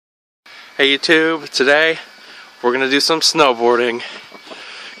Hey YouTube, today we're gonna do some snowboarding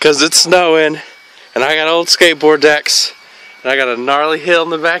because it's snowing and I got old skateboard decks and I got a gnarly hill in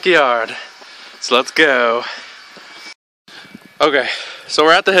the backyard. So let's go. Okay, so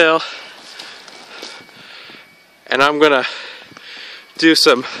we're at the hill and I'm gonna do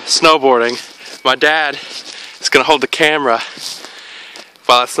some snowboarding. My dad is gonna hold the camera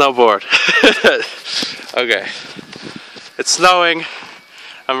while I snowboard. Okay, it's snowing.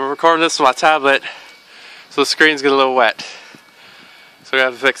 I'm recording this on my tablet, so the screen's getting a little wet. So we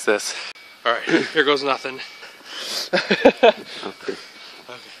have to fix this. Alright, here goes nothing. Okay.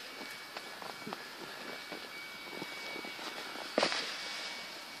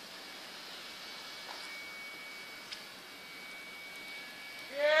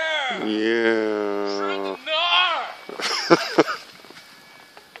 Yeah.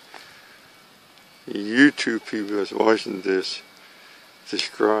 YouTube people that's watching this,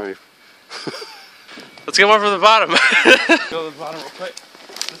 subscribe. Let's get one from the bottom. Go to the bottom real quick.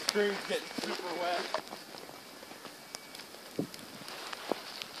 The screen's getting super wet.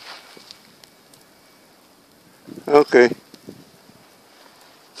 Okay.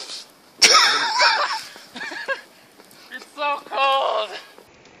 It's so cold.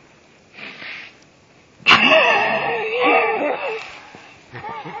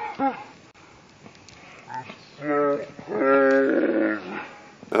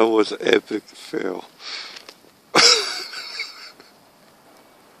 That was an epic fail.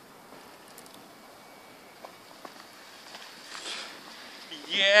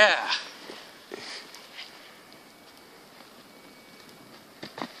 Yeah.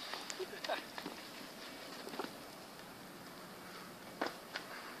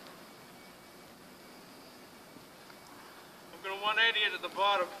 I'm gonna 180 it at the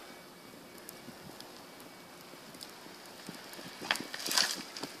bottom.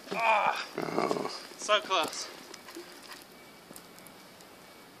 Ah, oh. So close.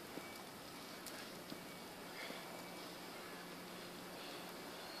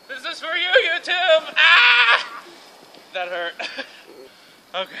 This is for you, YouTube! Ah! That hurt.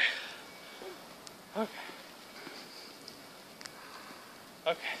 Okay. Okay.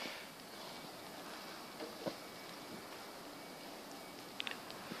 Okay.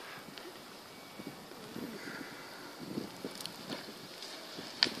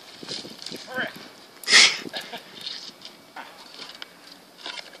 Frick.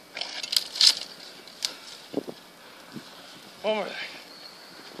 One more thing.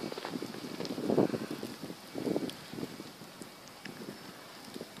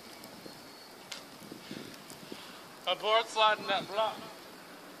 My board's sliding that block.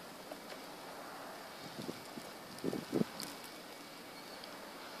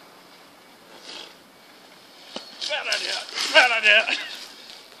 Bad idea. Bad idea.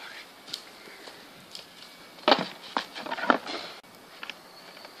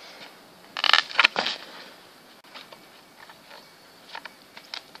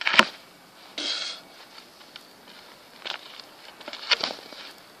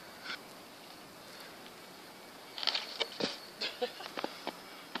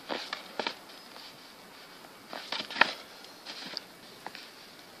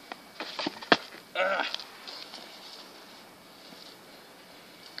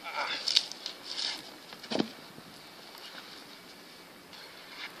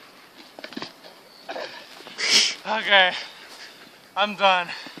 Okay, I'm done.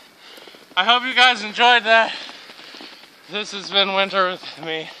 I hope you guys enjoyed that. This has been Winter with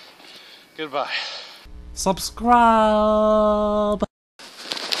me. Goodbye. Subscribe.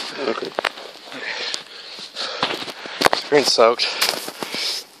 Okay. Screen soaked.